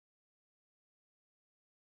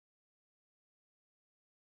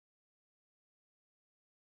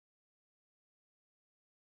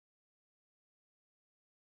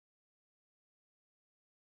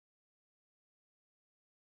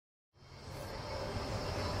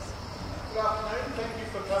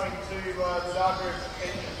coming to the Dark Group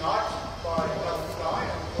Engine Night by Hellen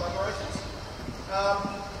and collaborators.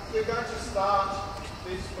 We're going to start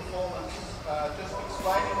this performance just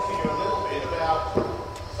explaining to you a little bit about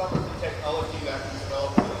some of the technology that we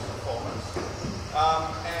developed for this performance.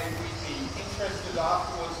 And we'd be interested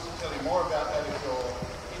afterwards to tell you more about that if you're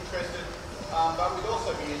interested. But we'd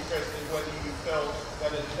also be interested whether you felt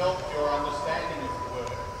that it helped your understanding of the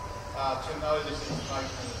work to know this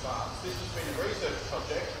information in advance. This has been a research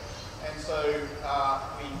project, and so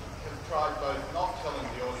we have tried both not telling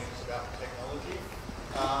the audience about the technology,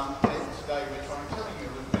 and today we're trying to tell you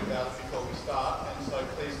a little bit about it before we start, and so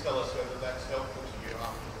please tell us whether that's helpful to you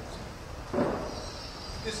afterwards.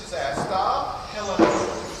 This is our star, Hellen in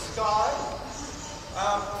the sky,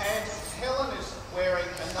 and Hellen is wearing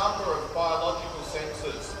a number of biological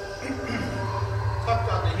sensors. Tucked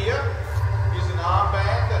under here is an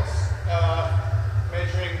armband that's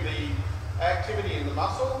measuring the activity in the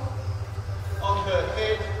muscle. On her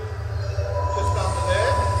head, just under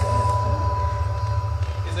there,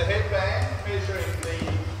 is a headband measuring the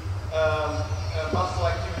muscle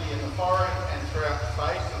activity in the forehead and throughout the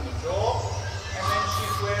face and the jaw. And then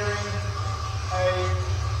she's wearing a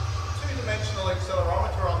two-dimensional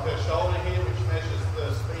accelerometer on her shoulder here, which measures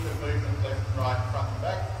the speed of movement left and right, front and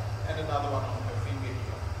back, and another one on her finger here.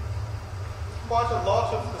 Quite a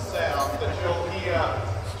lot of the sound that you'll hear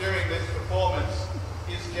during this performance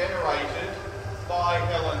is generated by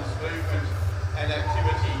Hellen's movement and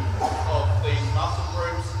activity of these muscle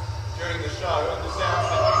groups during the show, and the sounds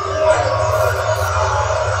that you can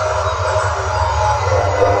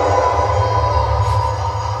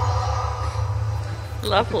hear.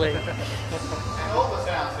 Lovely. And all the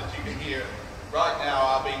sounds that you can hear right now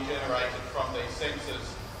are being generated from these sensors,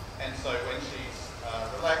 and so when she's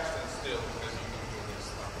relaxed and still, because you can hear this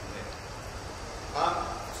stuff in there.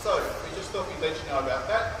 So we just thought we'd let you know about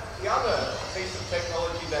that. The other piece of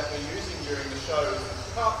technology that we're using during the show is this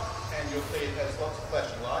cup, and you'll see it has lots of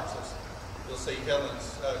flashing lights. You'll see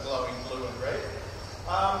Hellen's glowing blue and red.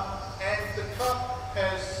 And the cup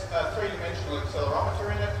has a three-dimensional accelerometer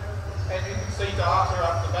in it, and you can see data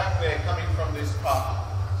up the back there coming from this cup.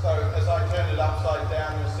 So as I turn it upside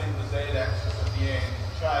down, you'll see the Z-axis at the end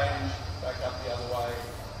change, back up the other way,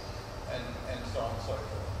 and so on and so forth.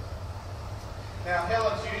 Now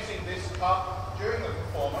Hellen's using this cup during the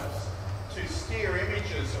performance to steer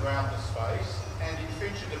images around the space, and in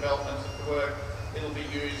future developments of the work, it'll be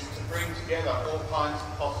used to bring together all kinds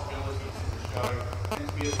of possibilities in the show, and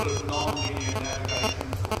to be a sort of non-linear navigation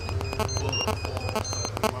for the performance, so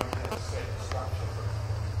that we won't have a set structure for it.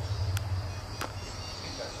 I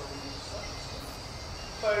think that's all we need to say.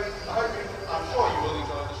 So I'm sure you will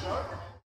enjoy the show.